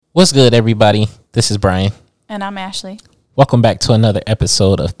What's good, everybody? This is Brian. And I'm Ashley. Welcome back to another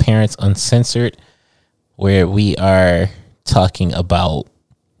episode of Parents Uncensored, where we are talking about,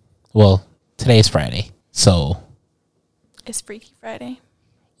 well, today's Friday. So, It's Freaky Friday.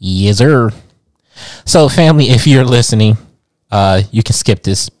 yes, sir. So, family, if you're listening, you can skip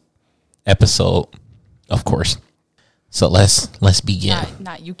this episode, of course. So let's begin.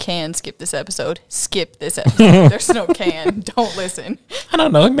 Not you can skip this episode. Skip this episode. There's no can. Don't listen. I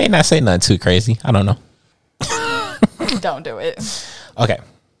don't know. It may not say nothing too crazy. I don't know. Don't do it. Okay.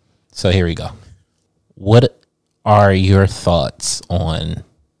 So here we go. What are your thoughts on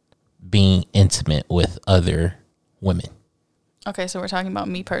being intimate with other women? Okay, so we're talking about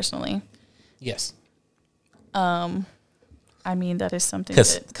me personally. Yes. I mean, that is something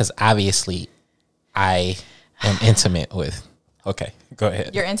that Because obviously I am intimate with. Okay, go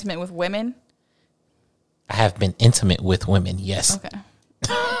ahead. you're intimate with women. I have been intimate with women. Yes. Okay.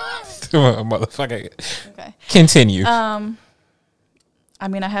 Motherfucker. Okay. Continue. I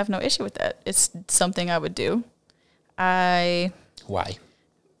mean, I have no issue with that. It's something I would do. Why?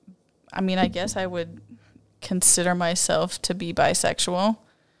 I mean, I guess I would consider myself to be bisexual.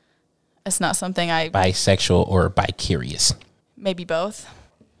 It's not something Bisexual or bicurious? maybe both.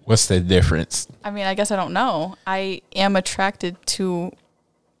 What's the difference? I mean, I guess I don't know. I am attracted to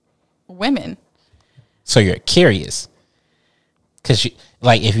women. So you're curious. Because,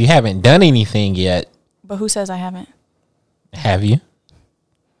 if you haven't done anything yet, But who says I haven't? have you?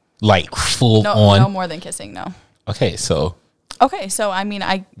 Like, full No, on? no more than kissing, no. Okay, so Okay, so I mean,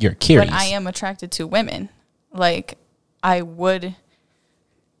 you're curious. but I am attracted to women. Like, I'm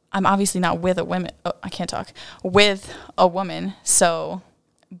obviously not with a woman. Oh, I can't talk. With a woman, so,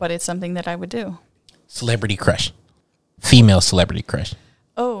 but it's something that I would do. Celebrity crush. Female celebrity crush.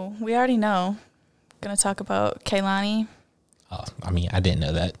 Oh, we already know. Gonna talk about Kaylani. Oh, I mean, I didn't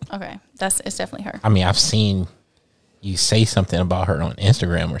know that. Okay, it's definitely her. I mean, I've seen you say something about her on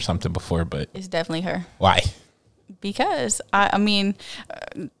Instagram or something before, but It's definitely her. why? Because I mean,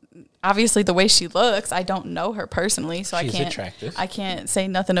 obviously the way she looks, I don't know her personally, so She's I can't. attractive. I can't say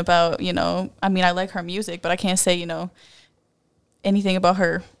nothing about I mean, I like her music, but I can't say anything about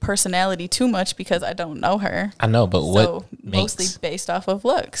her personality too much because I don't know her. I know, but So what mostly makes based off of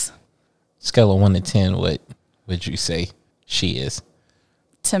looks. scale of 1 to 10? What would you say she is?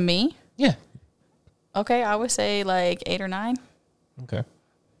 To me, Yeah. okay, I would say like 8 or 9. Okay.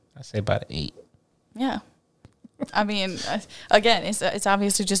 I say about an 8. Yeah. I mean, again, it's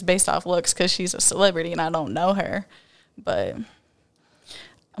obviously just based off looks because she's a celebrity and I don't know her, but I'm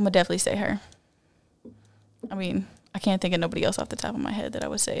gonna definitely say her. I mean, I can't think of nobody else off the top of my head that I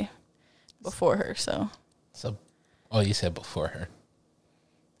would say before her. So, You said before her.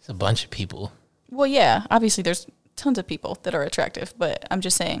 It's a bunch of people. well, yeah, obviously there's tons of people that are attractive, but I'm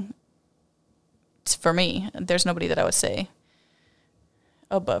just saying, for me, there's nobody that I would say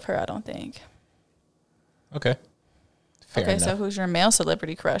above her. I don't think. Okay. Fair Okay, enough. so who's your male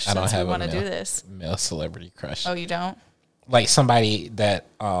celebrity crush? I don't Since we have want a to do this. male celebrity crush. Oh, you don't? Like somebody that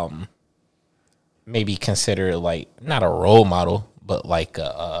maybe considered like not a role model, but like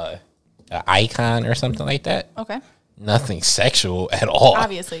a icon or something like that. Okay. Nothing sexual at all.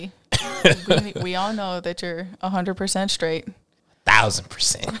 Obviously. we all know that you're 100% straight.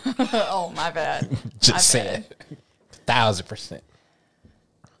 1,000%. Oh, my bad. Just My saying. 1,000%.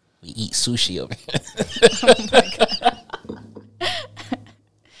 We eat sushi over here.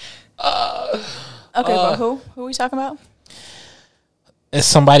 Okay, but who are we talking about? It's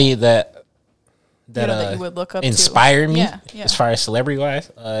somebody that That you would look up to. inspired me Yeah. as far as celebrity wise.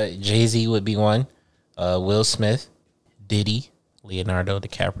 Jay-Z would be one. Will Smith, Diddy, Leonardo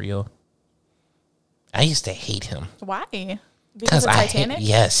DiCaprio. I used to hate him Why? Because of I Titanic?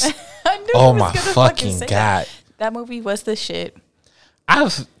 yes. I knew Oh he was my gonna fucking say god! That movie was the shit. When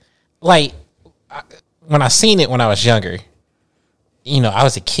I seen it when I was younger, I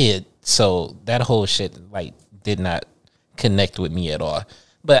was a kid, so that whole shit did not connect with me at all.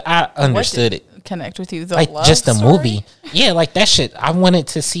 But I understood it. Connect with you, the Like love just the story? movie. Yeah, like that shit. I wanted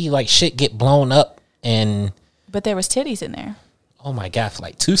to see like shit get blown up and But there was titties in there. oh my god, for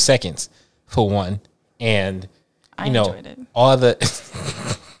like 2 seconds for one. And I enjoyed it. all the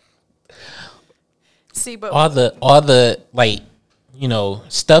See, but all the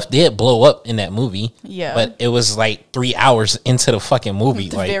stuff did blow up in that movie. Yeah. But it was like 3 hours into the fucking movie.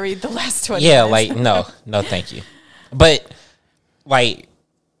 the last 20 yeah, minutes. no, thank you. But like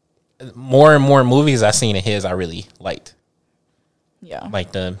more and more movies I've seen of his, I really liked. Yeah.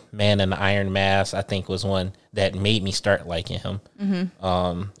 Like the Man in the Iron Mask, I think was one that made me start liking him.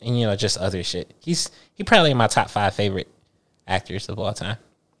 Mm-hmm. And just other shit. He probably in my top 5 favorite actors of all time.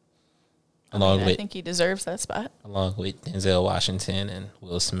 I think he deserves that spot. Along with Denzel Washington and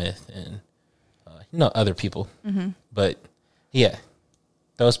Will Smith and other people. Mm-hmm. But yeah,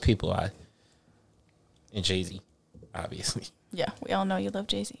 those people and Jay-Z, obviously. Yeah, we all know you love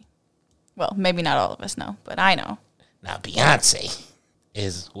Jay-Z. Well, maybe not all of us know, but I know. Now Beyonce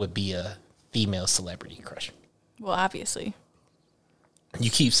would be a female celebrity crush. Well, obviously. You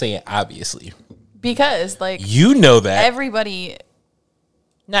keep saying obviously. Because you know that. Everybody.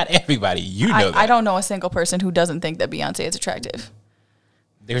 Not everybody. You know that. I don't know a single person who doesn't think that Beyonce is attractive.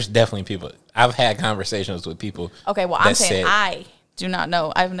 There's definitely people. I've had conversations with people. Okay, well, I'm saying I do not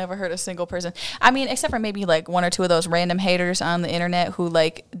know. I've never heard a single person. I mean, except for maybe one or two of those random haters on the internet who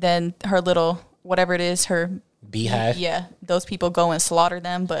then her little, whatever it is, her beehive. Yeah, those people go and slaughter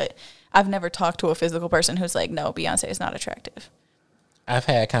them. But I've never talked to a physical person who's like, no, Beyonce is not attractive. I've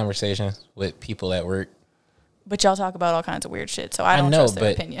had conversations with people at work. But y'all talk about all kinds of weird shit, so I don't trust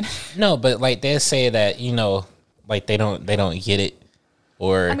their opinion. No, but they say that, they don't get it.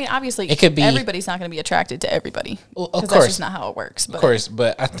 Or I mean, obviously, it could be everybody's not going to be attracted to everybody. Well, of course, that's just not how it works. Of course,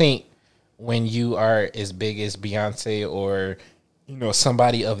 but I think when you are as big as Beyonce or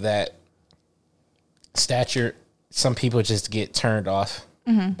somebody of that stature, some people just get turned off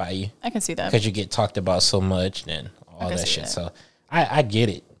by you. I can see that because you get talked about so much and all that shit. So I get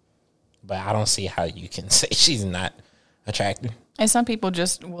it, but I don't see how you can say she's not attractive. And some people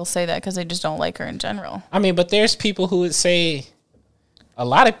just will say that because they just don't like her in general. I mean, but there's people who would say. A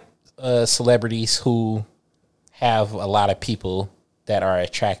lot of celebrities who have a lot of people that are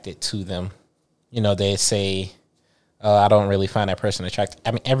attracted to them, they say, I don't really find that person attractive.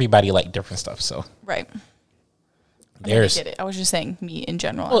 I mean, everybody like different stuff, so. Right. I get it. I was just saying me in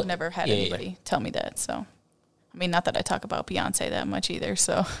general. Well, I've never had anybody tell me that, so. I mean, not that I talk about Beyonce that much either,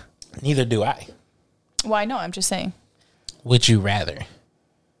 so. Neither do I. Well, I know. I'm just saying. Would you rather?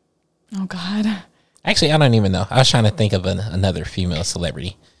 Oh, God. Actually, I don't even know. I was trying to think of another female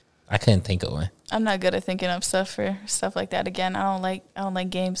celebrity. I couldn't think of one. I'm not good at thinking of stuff like that. Again, I don't like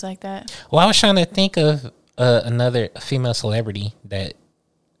games like that. Well, I was trying to think of another female celebrity that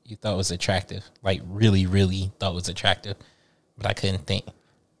you thought was attractive, really, really thought was attractive, but I couldn't think.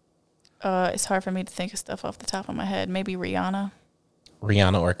 It's hard for me to think of stuff off the top of my head. Maybe Rihanna.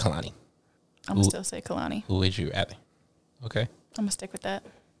 Rihanna or Kalani. I'm gonna still say Kalani. Who would you rather? Okay. I'm gonna stick with that.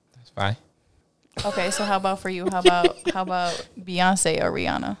 That's fine. Okay, so how about for you? How about Beyonce or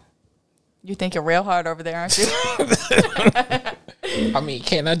Rihanna? You thinking real hard over there, aren't you? I mean,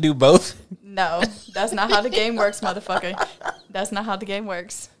 can't I do both? No, that's not how the game works, motherfucker. That's not how the game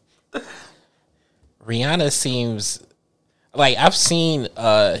works. Rihanna seems I've seen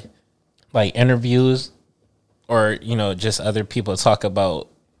interviews or just other people talk about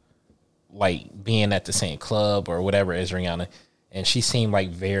being at the same club or whatever as Rihanna. And she seemed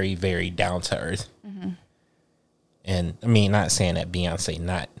very, very down to earth. Mm-hmm. And I mean, not saying that Beyonce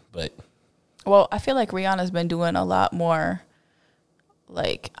not, but. Well, I feel like Rihanna's been doing a lot more,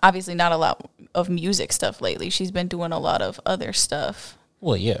 obviously not a lot of music stuff lately. She's been doing a lot of other stuff.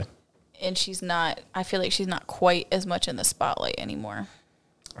 Well, yeah. And I feel like she's not quite as much in the spotlight anymore.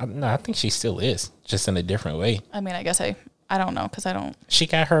 No, I think she still is, just in a different way. I mean, I guess I don't know because I don't. She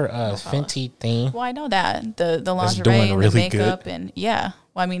got her Fenty thing. Well, I know that the lingerie and the makeup and yeah.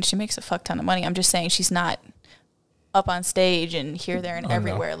 Well, I mean, she makes a fuck ton of money. I'm just saying she's not up on stage and here, there, and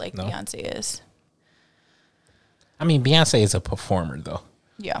everywhere like Beyonce is. I mean, Beyonce is a performer though.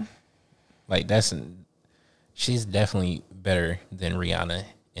 Yeah. She's definitely better than Rihanna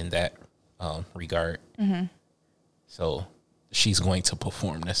in that regard. Mm-hmm. So she's going to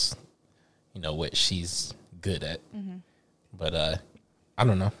perform this, what she's good at. Mm-hmm. But I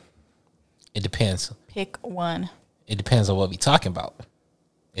don't know. It depends. Pick one. It depends on what we're talking about.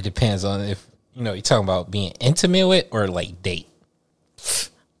 It depends on if, you're talking about being intimate with or date.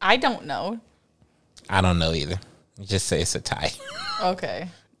 I don't know. I don't know either. You just say it's a tie. Okay.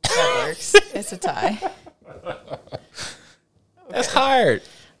 That works. It's a tie. Okay. That's hard.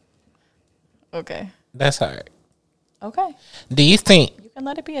 Okay. That's hard. Okay. Do you think... You can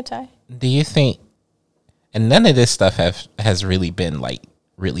let it be a tie. Do you think... And none of this stuff has really been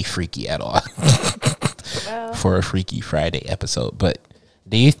really freaky at all for a Freaky Friday episode. But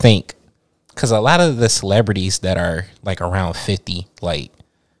do you think, because a lot of the celebrities that are around 50, like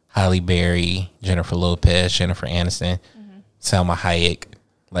Halle Berry, Jennifer Lopez, Jennifer Aniston, Salma Hayek,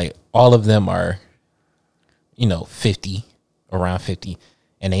 all of them are, 50, around 50,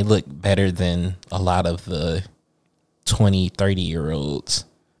 and they look better than a lot of the 20, 30-year-olds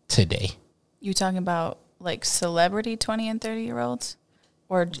today. You talking about celebrity 20 and 30-year-olds?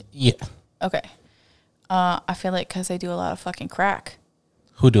 Or yeah. Okay. I feel like because they do a lot of fucking crack.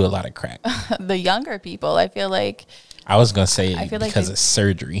 Who do a lot of crack? The younger people, I feel like. I was gonna say I feel like because of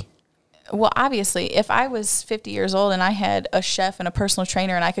surgery. Well, obviously, if I was 50 years old and I had a chef and a personal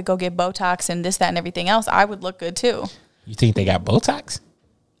trainer and I could go get Botox and this, that, and everything else, I would look good too. You think they got Botox?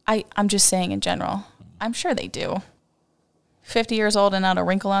 I'm just saying in general. I'm sure they do. 50 years old and not a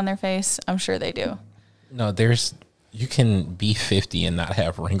wrinkle on their face, I'm sure they do. No, you can be 50 and not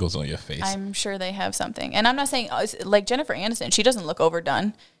have wrinkles on your face. I'm sure they have something. And I'm not saying, like Jennifer Aniston, she doesn't look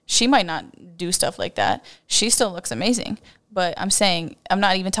overdone. She might not do stuff like that. She still looks amazing. But I'm saying, I'm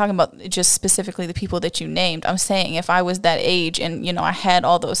not even talking about just specifically the people that you named. I'm saying if I was that age and, I had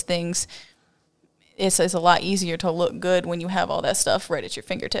all those things, it's a lot easier to look good when you have all that stuff right at your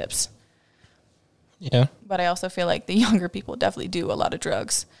fingertips. Yeah. But I also feel like the younger people definitely do a lot of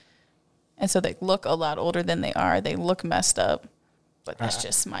drugs. And so they look a lot older than they are. They look messed up. But that's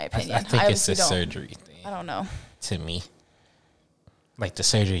just my opinion. I think it's a surgery thing. I don't know. To me. Like, the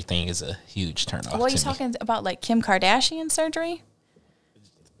surgery thing is a huge turnoff. Well, are you talking about, like, Kim Kardashian surgery?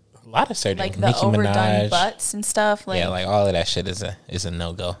 A lot of surgery. Like the Nicki overdone Minaj, butts and stuff? yeah, like, all of that shit is a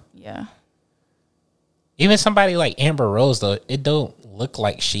no-go. Yeah. Even somebody like Amber Rose, though, it don't look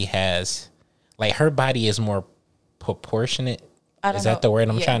like she has... Like, her body is more proportionate. Is that the word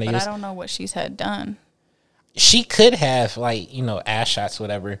I'm trying to use? I don't know what she's had done. She could have, like, ass shots,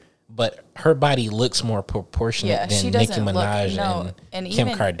 whatever, but her body looks more proportionate than Nicki Minaj and Kim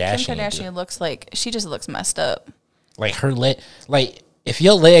Kardashian. Kim Kardashian looks like she just looks messed up. Like, her leg, like, if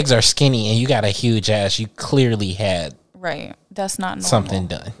your legs are skinny and you got a huge ass, you clearly had That's not normal. Something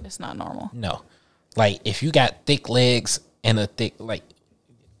done. It's not normal. No, like, if you got thick legs and a thick, like,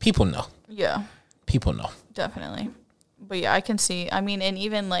 people know. Yeah, People know. definitely. But yeah, I can see. I mean, and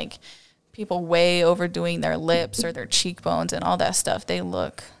even like people way overdoing their lips or their cheekbones and all that stuff, they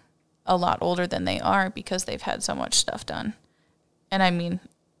look a lot older than they are because they've had so much stuff done. And I mean,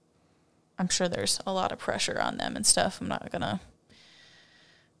 I'm sure there's a lot of pressure on them and stuff. I'm not gonna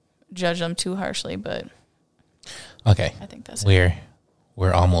judge them too harshly, but Okay, I think that's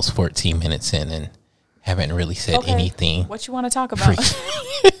we're almost 14 minutes in and haven't really said anything. What you want to talk about?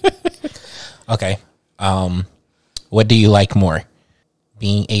 Okay. What do you like more?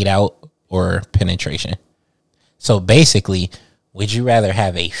 Being ate out or penetration? So basically, would you rather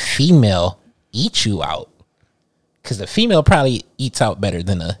have a female eat you out? Because the female probably eats out better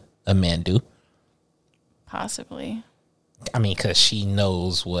than a man do. Possibly. I mean, because she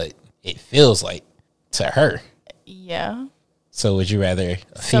knows what it feels like to her. Yeah. So would you rather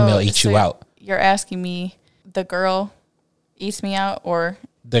a female eat you out? You're asking me the girl eats me out or?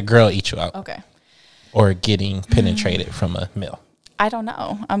 The girl eat you out. Okay. Or getting penetrated from a male? I don't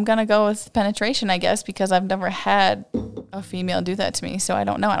know. I'm going to go with penetration, I guess, because I've never had a female do that to me. So I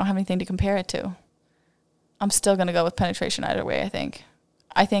don't know. I don't have anything to compare it to. I'm still going to go with penetration either way, I think.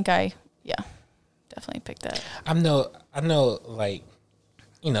 Definitely pick that. I know, like,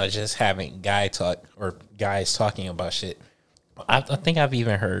 just having guy talk or guys talking about shit. I think I've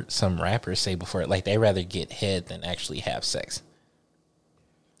even heard some rappers say before, like, they rather get head than actually have sex.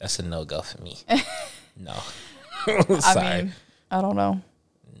 That's a no-go for me. No. Sorry. I mean, I don't know.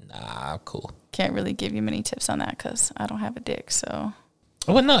 Nah, I'm cool. Can't really give you many tips on that because I don't have a dick, so.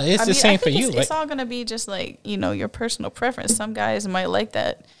 Well, no, it's the same for you. It's all going to be just like, your personal preference. Some guys might like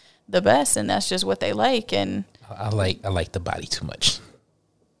that the best, and that's just what they like. And I like the body too much.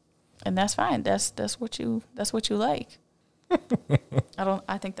 And that's fine. That's what you like.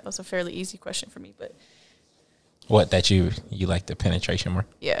 I think that was a fairly easy question for me, but. What, that you like the penetration more?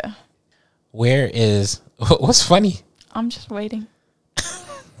 Yeah. What's funny? I'm just waiting.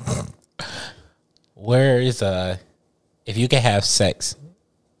 Where is if you could have sex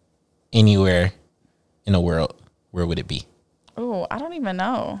anywhere in the world, where would it be? Oh, I don't even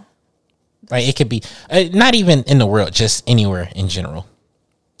know. Like, it could be not even in the world, just anywhere in general.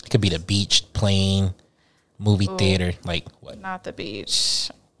 It could be the beach, plane, movie theater. Like, what? Not the beach.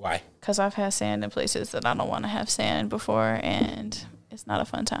 Why? Because I've had sand in places that I don't want to have sand before, and it's not a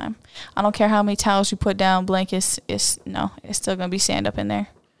fun time. I don't care how many towels you put down, blankets. It's still gonna be sand up in there.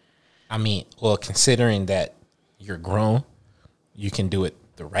 I mean, well, considering that you're grown, you can do it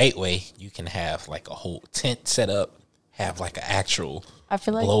the right way. You can have like a whole tent set up, have like an actual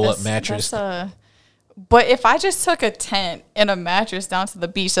blow up mattress. But if I just took a tent and a mattress down to the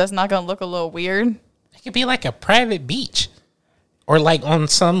beach, that's not gonna look a little weird. It could be like a private beach. Or like on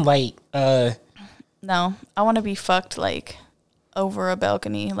some like No, I want to be fucked like over a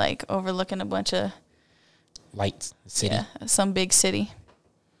balcony, like overlooking a bunch of lights, city. Yeah, some big city.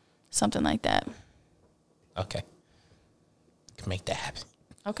 Something like that. Okay. Can make that happen.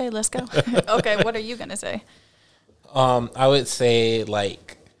 Okay, let's go. Okay, what are you gonna say? I would say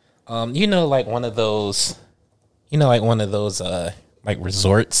like, like one of those, like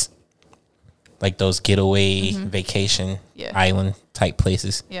resorts, like those getaway vacation island type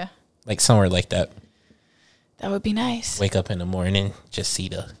places, Yeah. like somewhere like that. That would be nice. Wake up in the morning, just see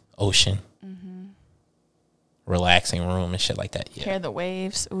the ocean, relaxing room and shit like that. Yeah, Hear the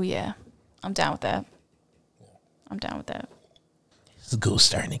waves. Oh, yeah. I'm down with that. I'm down with that. it's goose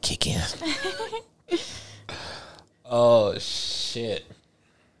starting to kick in. Oh shit!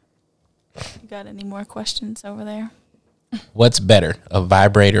 You got any more questions over there? What's better, a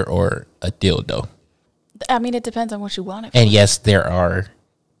vibrator or a dildo? I mean, it depends on what you want it for. And yes, there are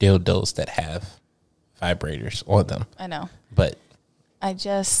dildos that have vibrators on them, I know. but I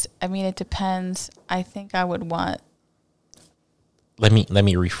mean, it depends. I think I would want. let me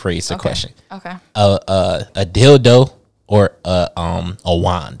rephrase the question: Okay. a dildo or a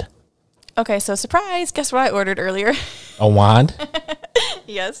wand? Okay, so surprise. Guess what I ordered earlier? A wand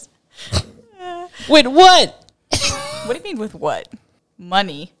Yes. with what? What do you mean with what?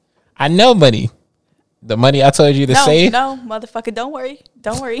 Money. I know money. The money I told you to save. No, motherfucker, don't worry.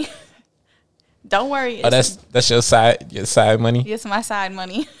 Don't worry. Don't worry. Oh, that's your side money. It's my side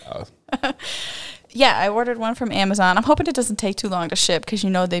money. Oh. Yeah, I ordered one from Amazon. I'm hoping it doesn't take too long to ship because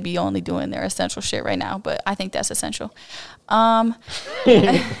they be only doing their essential shit right now, but I think that's essential. I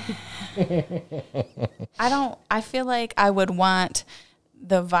feel like I would want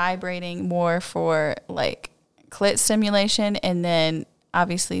the vibrating more for like clit stimulation, and then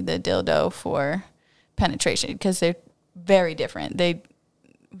obviously the dildo for penetration because they're very different.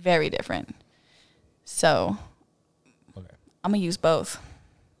 Very different. So Okay. I'm gonna use both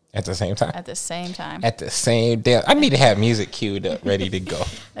At the same time. at the same time. At the same damn. I need to have music queued up, ready to go.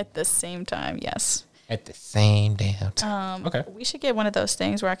 At the same time, yes. At the same damn time. Okay. We should get one of those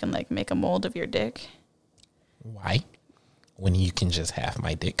things where I can like make a mold of your dick. Why? When you can just have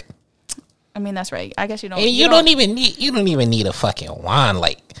my dick. I mean, that's right. I guess you don't. And you don't even need a fucking wand.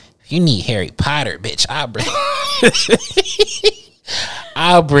 Like, if you need Harry Potter, bitch,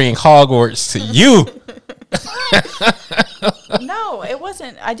 I'll bring Hogwarts to you. No, it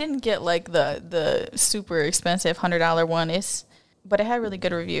wasn't. I didn't get like the super expensive $100 one. But it had really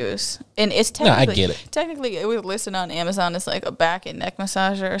good reviews, and it's technically. No, I get it. Technically, it was listed on Amazon as like a back and neck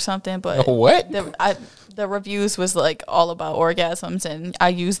massager or something. But What? The reviews was like all about orgasms, and I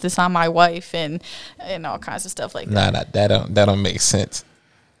used this on my wife and all kinds of stuff like that. Nah, that don't make sense.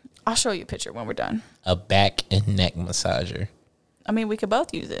 I'll show you a picture when we're done. A back and neck massager. I mean, we could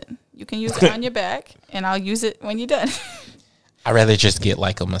both use it. You can use it on your back, and I'll use it when you're done. I'd rather just get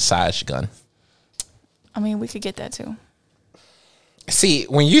like a massage gun. I mean, we could get that too. See,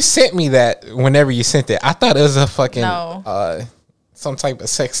 when you sent me that, whenever you sent it, I thought it was a fucking some type of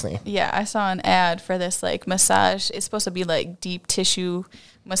sex thing. Yeah, I saw an ad for this like massage. It's supposed to be like deep tissue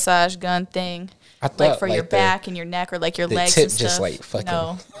massage gun thing. I thought like for your back and your neck or like your legs tip and stuff. just like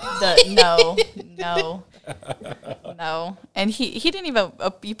fucking. No. And he didn't even.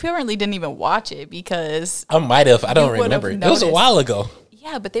 You apparently didn't even watch it because I might have. I don't you would have remember. It was a noticed. while ago.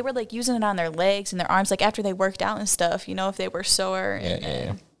 Yeah, but they were like using it on their legs and their arms, like after they worked out and stuff. If they were sore.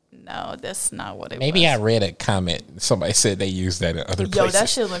 Yeah. No, that's not what it was. Maybe I read a comment. Somebody said they used that in other places. Yo, that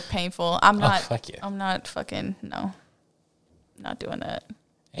shit looked painful. I'm not. Fuck yeah. I'm not fucking no. Not doing that.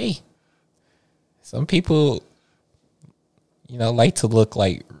 Hey, some people, like to look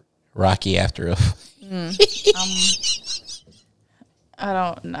like Rocky after a. I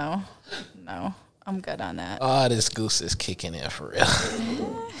don't know. No, I'm good on that. Oh, this goose is kicking in for real.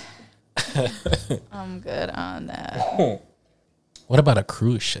 I'm good on that. What about a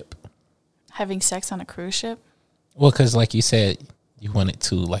cruise ship? Having sex on a cruise ship? Well, because like you said, you wanted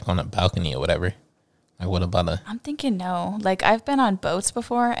to like on a balcony or whatever. Like, what about I'm thinking no. Like, I've been on boats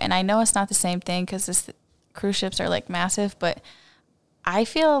before, and I know it's not the same thing because cruise ships are like massive, but I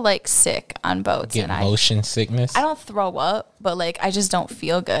feel like sick on boats. get And motion sickness? I don't throw up, but like I just don't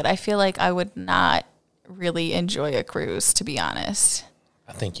feel good. I feel like I would not really enjoy a cruise, to be honest.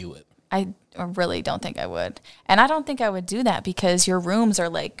 I think you would. I really don't think I would. And I don't think I would do that because your rooms are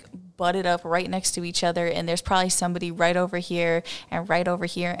like butted up right next to each other, and there's probably somebody right over here and right over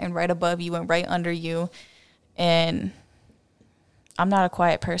here and right above you and right under you. And I'm not a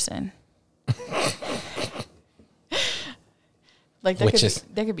quiet person. Like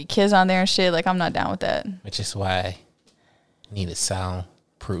there could be kids on there and shit. Like I'm not down with that. Which is why I need a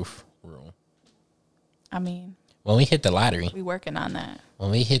soundproof room. I mean, When we hit the lottery, we working on that.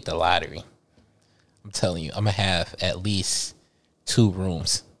 I'm telling you, I'm going to have at least 2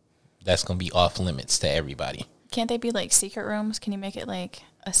 rooms that's going to be off limits to everybody. Can't they be like secret rooms? Can you make it like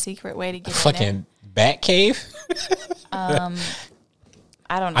A secret way to get in fucking bat cave. there.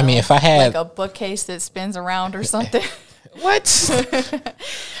 I don't know. I mean, if I had like a bookcase that spins around or something. what?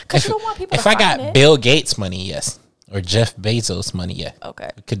 Because you don't want people to If I find got it. Bill Gates money, yes, or Jeff Bezos money, yeah, Okay.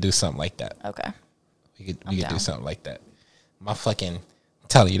 we could do something like that. Okay. We could I'm do down. something like that. My fucking, I'm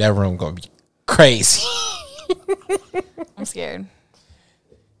telling you, that room gonna be crazy. I'm scared.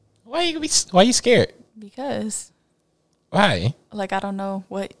 Why you scared? Because, Why? like, I don't know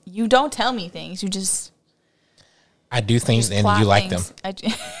what. You don't tell me things. You just. I do things and plot you like them.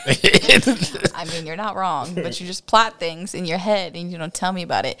 things. I mean, you're not wrong, but you just plot things in your head and you don't tell me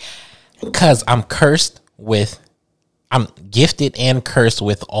about it. Because I'm gifted and cursed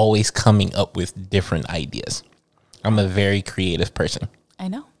with always coming up with different ideas. I'm a very creative person. I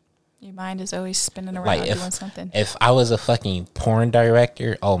know. Your mind is always spinning around Like doing something. if I was a fucking porn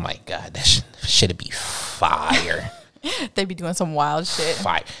director, oh my God, that should be fire. They be doing some wild shit.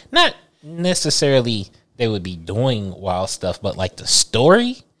 Fire. Not necessarily they would be doing wild stuff, but like the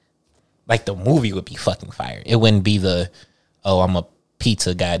story, like the movie would be fucking fire. It wouldn't be I'm a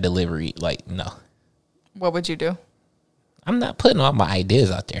pizza guy delivery. Like, no. What would you do? I'm not putting all my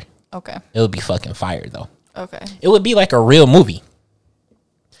ideas out there. Okay. It would be fucking fire though. Okay. It would be like a real movie.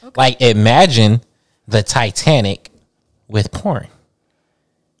 Okay. Like imagine the Titanic with porn.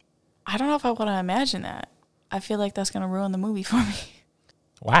 I don't know if I want to imagine that. I feel like that's going to ruin the movie for me.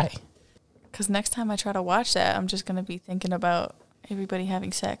 Why? Because next time I try to watch that, I'm just going to be thinking about everybody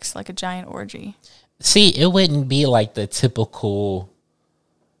having sex, like a giant orgy. See, it wouldn't be like the typical.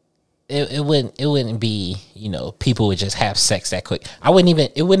 It wouldn't be, people would just have sex that quick. It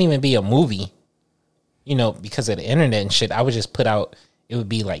wouldn't even be a movie, because of the internet and shit. I would just put out, it would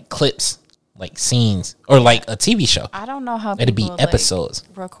be like clips, like scenes, or like a TV show. I don't know how It'd be people, episodes.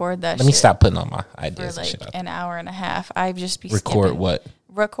 record that Let me shit stop putting on my for ideas and like shit out. an hour and a half. I'd just be Record skipping. what?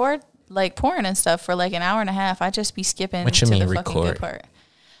 Record like porn and stuff for like an hour and a half. I'd just be skipping What you to mean the fucking good record? part.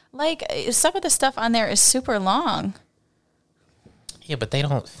 Like some of the stuff on there is super long. Yeah, but they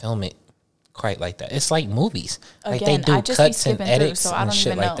don't film it quite like that. It's like movies. Like Again, they do I'd just be cuts and skipping edits through, so I and don't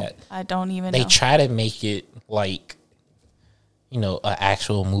shit even like know. that. I don't even They know. try to make it like, an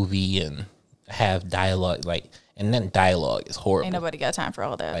actual movie and have dialogue, and then dialogue is horrible. Ain't nobody got time for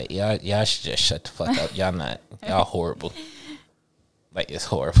all that. Like y'all should just shut the fuck up. Y'all horrible. Like it's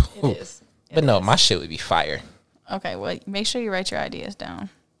horrible. It is. But no, my shit would be fire. Okay, well, make sure you write your ideas down.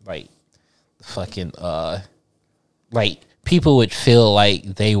 Like fucking like people would feel like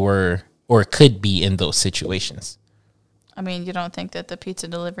they were or could be in those situations. I mean, you don't think that the pizza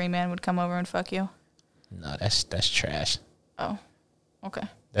delivery man would come over and fuck you? No, that's trash. Oh, okay.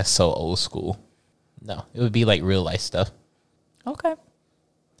 That's so old school. No, it would be like real life stuff. Okay.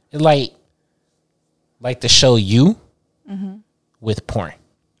 Like the show You Mm-hmm. with porn.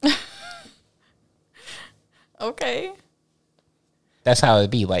 Okay. That's how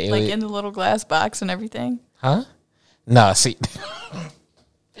it'd be. Like, Like in the little glass box and everything? huh? No, see.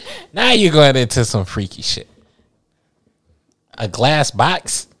 Now you're going into some freaky shit. A glass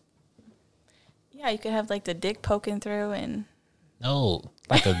box? Yeah, you could have like the dick poking through and... No.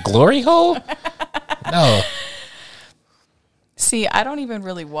 Like a glory hole? No. See, I don't even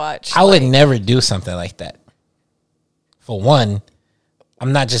really watch. I would never do something like that. For one,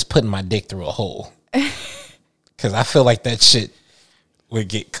 I'm not just putting my dick through a hole. Because I feel like that shit would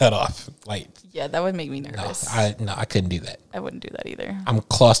get cut off. Like, Yeah, that would make me no, nervous. I couldn't do that. I wouldn't do that either. I'm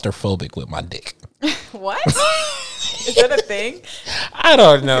claustrophobic with my dick. What? Is that a thing? I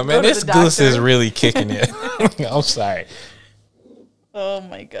don't know, man. to This the goose is doctor. really kicking it. I'm sorry. Oh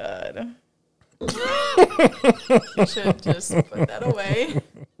my god. You should just put that away.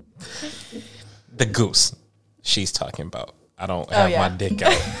 The goose she's talking about. I don't have yeah. my dick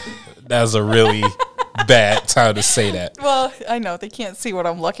out. That was a really bad time to say that. Well, I know they can't see what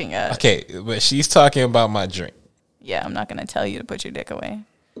I'm looking at. Okay, but she's talking about my drink. Yeah, I'm not gonna tell you to put your dick away.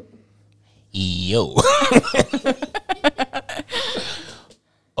 Yo.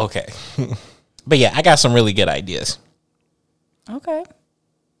 Okay. But yeah, I got some really good ideas. Okay.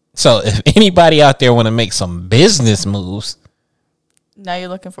 So if anybody out there want to make some business moves, Now you're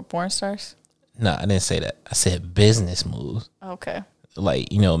looking for porn stars? no, I didn't say that. I said business moves. Okay. Like,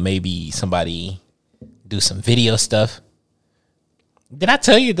 maybe somebody do some video stuff. Did I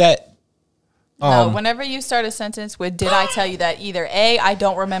tell you that? No, whenever you start a sentence with "Did I tell you that?" either A, I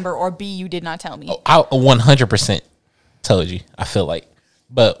don't remember, or B, you did not tell me. I 100% told you. I feel like,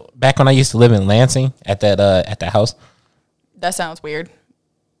 but back when I used to live in Lansing at that house, That sounds weird.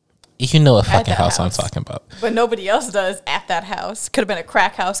 you know what fucking that house I'm house. talking about. But nobody else does at that house. Could have been a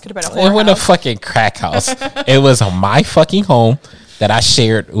crack house. Could have been a It wasn't a whorehouse. fucking crack house. It was my fucking home. that I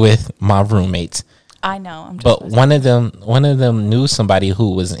shared with my roommates. I know. I'm just But listening. one of them knew somebody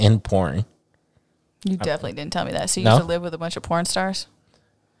who was in porn. You definitely didn't tell me that. So you No? used to live with a bunch of porn stars?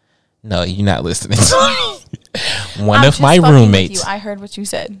 No, you're not listening. One I'm of just my fucking with roommates, you. I heard what you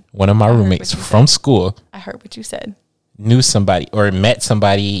said. one of my heard roommates what you from school I heard what you said. knew somebody or met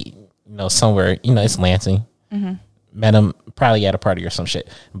somebody, somewhere, it's Lansing. Mm-hmm. Met him probably at a party or some shit.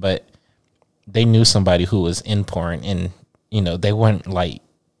 But they knew somebody who was in porn, and, they weren't like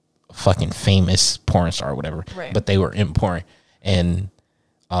fucking famous porn star or whatever, Right. but they were in porn, and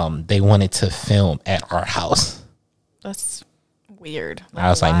they wanted to film at our house. That's weird. I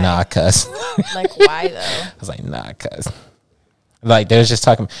was like, why? nah, cuz. Like, why though? I was like, nah, cuz. Like, they was just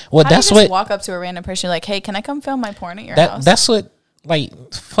talking. Well, How do you that's just what. walk up to a random person like, hey, can I come film my porn at your house? That's what like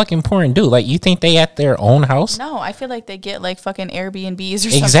fucking porn do. Like, you think they at their own house? No, I feel like they get like fucking Airbnbs or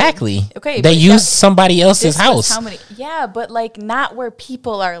something. Exactly. Okay, they but use that- somebody else's This was house. How many? Yeah, but like not where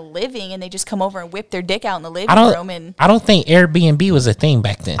people are living and they just come over and whip their dick out in the living I room. And don't think Airbnb was a thing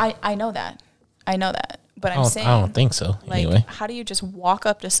back then. I know that. I know that. But I'm saying, I don't think so. like, Anyway, how do you just walk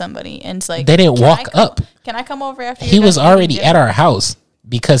up to somebody and it's like they didn't "Can I walk come- up. Can I come over after He you're was done eating already dinner?" at our house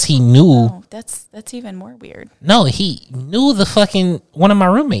because he knew. Oh, that's even more weird. No, he knew the fucking one of my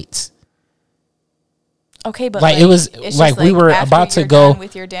roommates. Okay, but Like, it was it's like just we were after about to you're go- done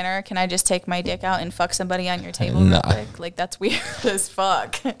with your dinner. Can I just take my dick out and fuck somebody on your table Nah. real quick? Like that's weird as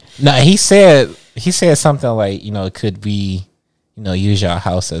fuck. No, he said something like, it could be, use your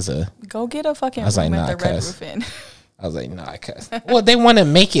house as a. Go get a fucking I was like, room nah, at the Red cuz. Roof Inn. I was like, nah, cuz. Well, they want to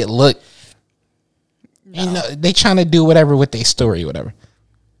make it look. They trying to do whatever with their story, whatever.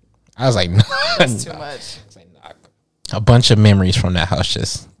 I was like, no, That's too nah. much. I was like, nah. A bunch of memories from that house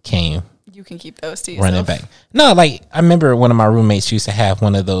just came You can keep those to yourself. running back. No, like, I remember one of my roommates used to have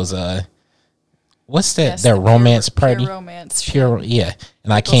one of those. What's that? Yes, Their the romance party. Pure romance. Pure, yeah.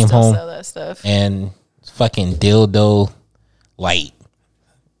 And I People came still home sell that stuff. and fucking dildo, like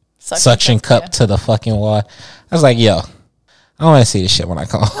suction cup yeah. to the fucking wall. I was like, yo, I want to see this shit when I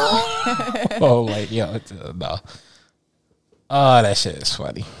come home. Oh, like, yo, no. Oh, that shit is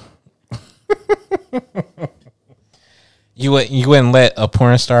funny. You wouldn't let a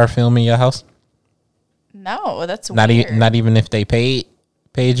porn star film in your house? No, that's Not weird. not even if they paid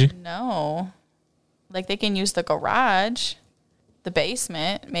you? No. Like they can use the garage, the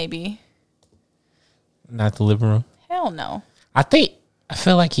basement, maybe. Not the living room? Hell no. I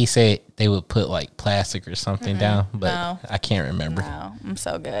feel like he said they would put like plastic or something down, but No. I can't remember. No, I'm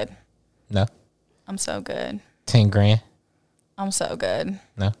so good. No? I'm so good. 10 grand? I'm so good.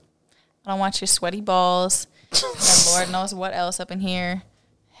 No? I don't want your sweaty balls. And Lord knows what else up in here.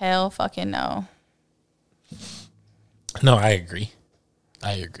 Hell fucking no. No, I agree.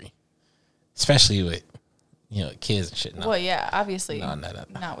 Especially with, kids and shit. No. Well, yeah, obviously No.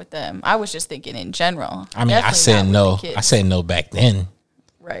 not with them. I was just thinking in general. I mean, I Definitely said not with no. the kids. I said no back then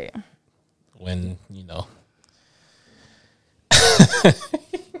Right. when,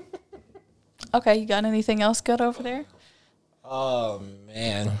 Okay, you got anything else good over there? Oh,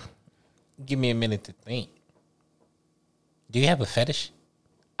 man. Give me a minute to think. Do you have a fetish?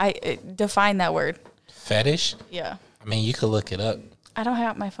 Define that word. Fetish? Yeah. I mean, you could look it up. I don't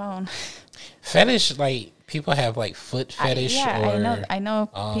have my phone. Fetish, like, people have, like, foot fetish or I know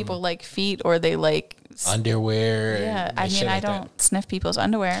people like feet or they like underwear. yeah, and I shit mean, I like that. don't sniff people's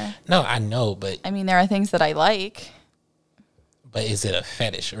underwear. No, I know, but I mean, there are things that I like. is it a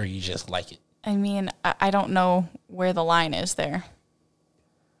fetish or you just like it? I mean, I don't know where the line is there.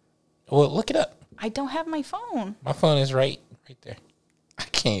 Well, look it up. I don't have my phone. My phone is right there. I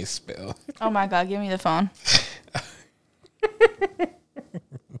can't spell. Oh my God, give me the phone.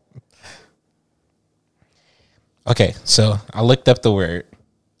 Okay, so I looked up the word,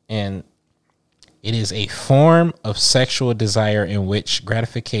 and it is a form of sexual desire in which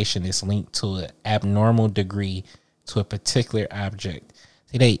gratification is linked to an abnormal degree to a particular object.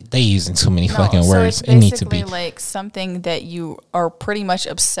 See, they using too many fucking so words. it's It needs to be basically like something that you are pretty much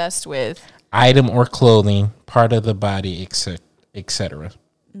obsessed with. item or clothing, part of the body, etc.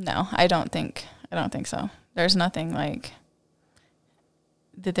 No, I don't think so. There's nothing like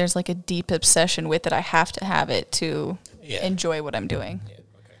that. There's like a deep obsession with it. I have to have it to enjoy what I'm doing. Yeah,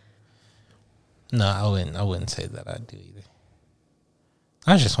 okay. No, I wouldn't say that I do either.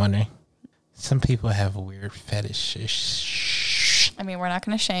 I was just wondering. Some people have a weird fetish. I mean, we're not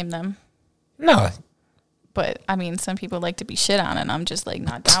going to shame them, No, but I mean, some people like to be shit on, and I'm just like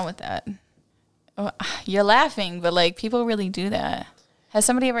not down with that. Oh, you're laughing, but like people really do that. Has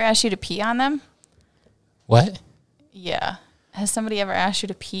somebody ever asked you to pee on them? what? Yeah. Has somebody ever asked you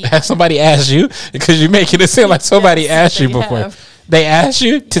to pee? Has somebody asked you? Because you're making it seem like somebody Yes, asked you they before. have. They asked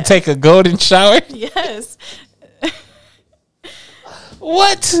you to take a golden shower? Yes.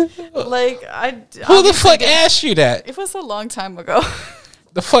 What? Like Who the fuck asked you that? It was a long time ago.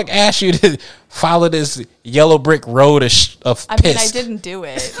 The fuck asked you to follow this yellow brick road of I piss? mean, I didn't do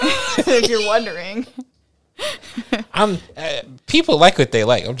it. If you're wondering. People like what they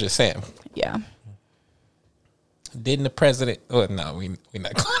like. I'm just saying. Yeah. Didn't the president? Oh no, we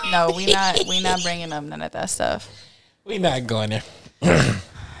not. Going No, we not bringing up none of that stuff. We not going there.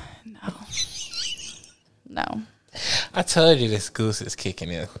 No. I told you this goose is kicking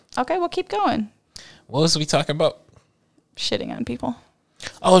in. Okay, well, keep going. What was we talking about? Shitting on people.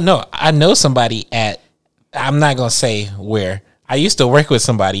 Oh no, I know somebody at. I'm not gonna say where. I used to work with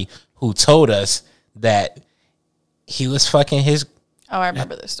somebody who told us that he was fucking his. Oh, I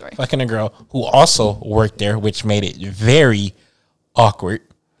remember this story. Fucking a girl who also worked there, which made it very awkward.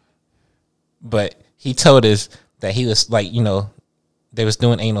 But he told us that he was like, they was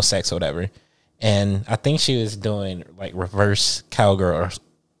doing anal sex or whatever. And I think she was doing like reverse cowgirl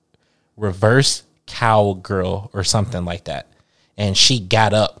or something like that. And she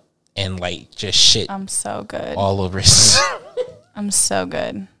got up and like just shit I'm so good. all over his. I'm so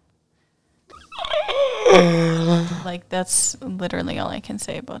good. Like, that's literally all I can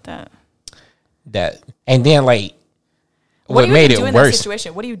say about that. And then like What do you made even do it in that worse.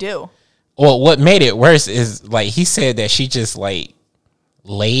 situation? What do you do? Well, what made it worse is like he said that she just like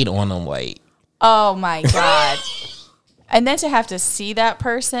laid on him like. Oh my God. And then to have to see that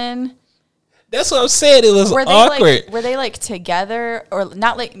person. That's what I'm saying. It was Were they awkward. were they like together, or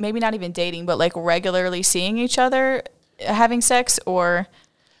not, like maybe not even dating, but like regularly seeing each other having sex? Or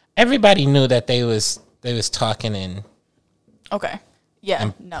everybody knew that they was talking and okay.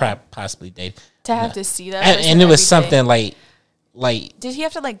 Yeah. No. possibly dating. To have to see that And person it was every day. something like Did he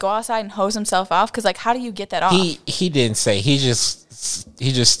have to like go outside and hose himself off? Because like, how do you get that off? he didn't say. He just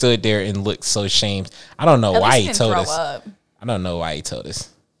stood there and looked so ashamed. I don't know At why least he didn't told throw us. up. I don't know why he told us.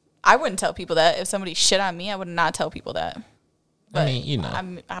 I wouldn't tell people that. If somebody shit on me, I would not tell people that. But I mean,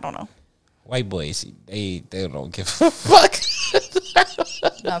 I don't know. white boys, they don't give a fuck.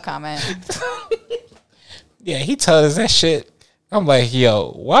 No comment. Yeah, he told us that shit. I'm like,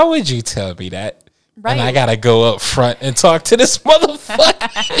 yo, why would you tell me that? Right. And I gotta go up front and talk to this motherfucker.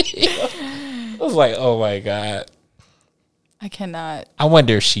 I was like, oh my God. I cannot. I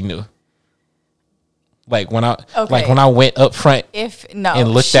wonder if she knew. Like when I Okay. went up front and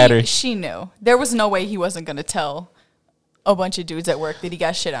looked at her. She knew. There was no way he wasn't going to tell a bunch of dudes at work that he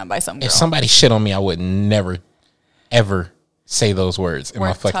got shit on by some girl. If somebody shit on me, I would never, ever say those words in my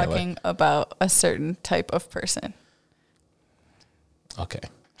We're fucking life. talking about a certain type of person. Okay.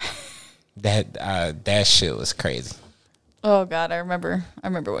 That shit was crazy. Oh God, I remember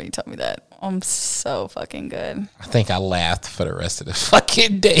when you told me that. I'm so fucking good. I think I laughed for the rest of the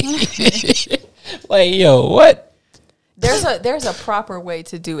fucking day. Like, yo, what? There's a proper way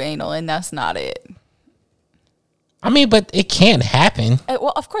to do anal, and that's not it. I mean, but it can happen.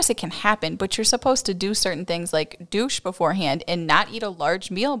 Well, of course it can happen, but you're supposed to do certain things like douche beforehand and not eat a large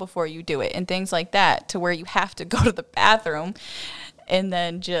meal before you do it and things like that, to where you have to go to the bathroom and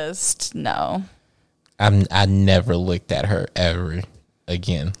then just no. I never looked at her ever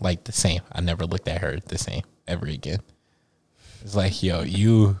again like the same. I never looked at her the same ever again. It's like, yo,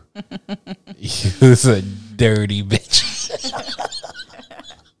 you's a dirty bitch.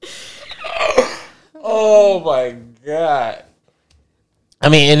 Oh my God. I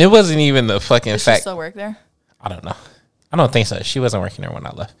mean, and it wasn't even the fucking Does fact. she still work there? I don't know. I don't think so. She wasn't working there when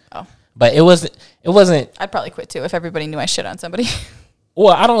I left. Oh. But it wasn't. I'd probably quit too if everybody knew I shit on somebody.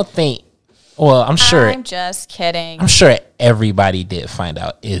 Well, I don't think. Well, I'm sure. I'm just kidding. I'm sure everybody did find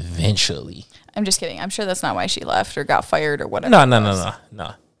out eventually. I'm just kidding. I'm sure that's not why she left or got fired or whatever.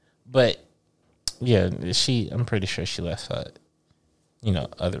 No. But yeah, I'm pretty sure she left for,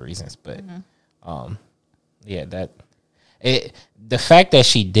 other reasons. But yeah, the fact that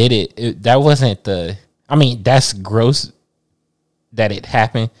she did it, that wasn't that's gross that it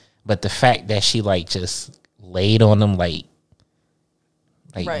happened. But the fact that she like just laid on them like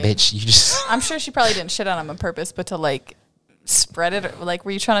right. Bitch, you just. I'm sure she probably didn't shit on him on purpose, but to like spread it, or, like,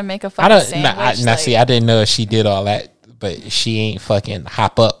 were you trying to make a fucking sandwich? See, I didn't know if she did all that, but she ain't fucking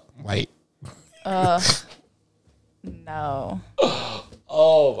hop up like. No.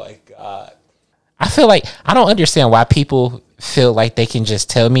 Oh my God. I feel like I don't understand why people feel like they can just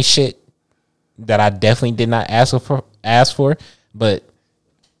tell me shit that I definitely did not ask for, but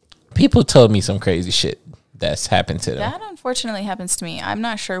people told me some crazy shit that's happened to them. That unfortunately happens to me. I'm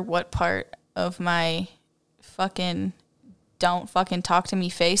not sure what part of my fucking don't fucking talk to me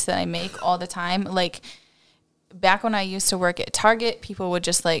face that I make all the time. Like, back when I used to work at Target, people would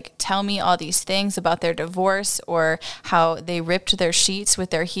just like tell me all these things about their divorce or how they ripped their sheets with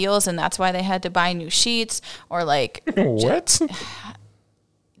their heels and that's why they had to buy new sheets, or like what?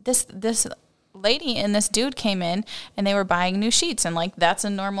 This lady and this dude came in and they were buying new sheets, and like that's a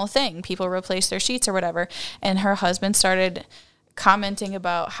normal thing. People replace their sheets or whatever. And her husband started commenting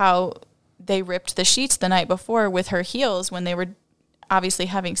about how they ripped the sheets the night before with her heels when they were obviously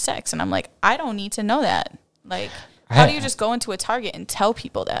having sex. And I'm like, I don't need to know that. Like, how do you just go into a Target and tell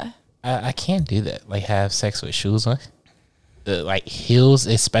people that? I can't do that. Like, have sex with shoes on, like heels,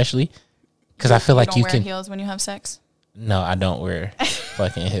 especially, because I feel like you can wear heels when you have sex. No, I don't wear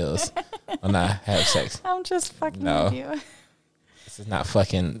fucking heels when I have sex. I'm just fucking with you. This is not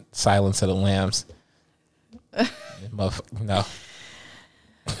fucking Silence of the Lambs. No.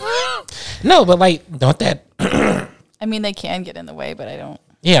 No, but like, don't that? I mean, they can get in the way, but I don't.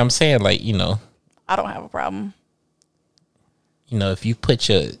 Yeah, I'm saying like, I don't have a problem. If you put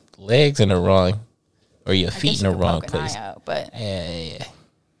your legs in the wrong or your feet in the wrong place, but yeah, ain't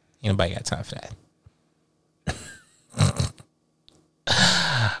nobody got time for that.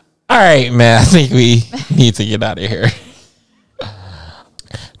 All right, man. I think we need to get out of here.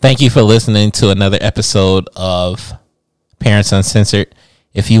 Thank you for listening to another episode of Parents Uncensored.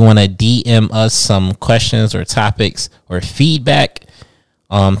 If you want to DM us some questions or topics or feedback,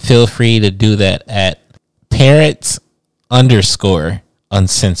 feel free to do that at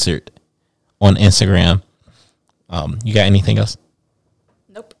parents_uncensored on Instagram. You got anything else?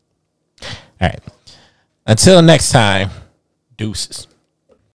 Nope. All right. Until next time, deuces.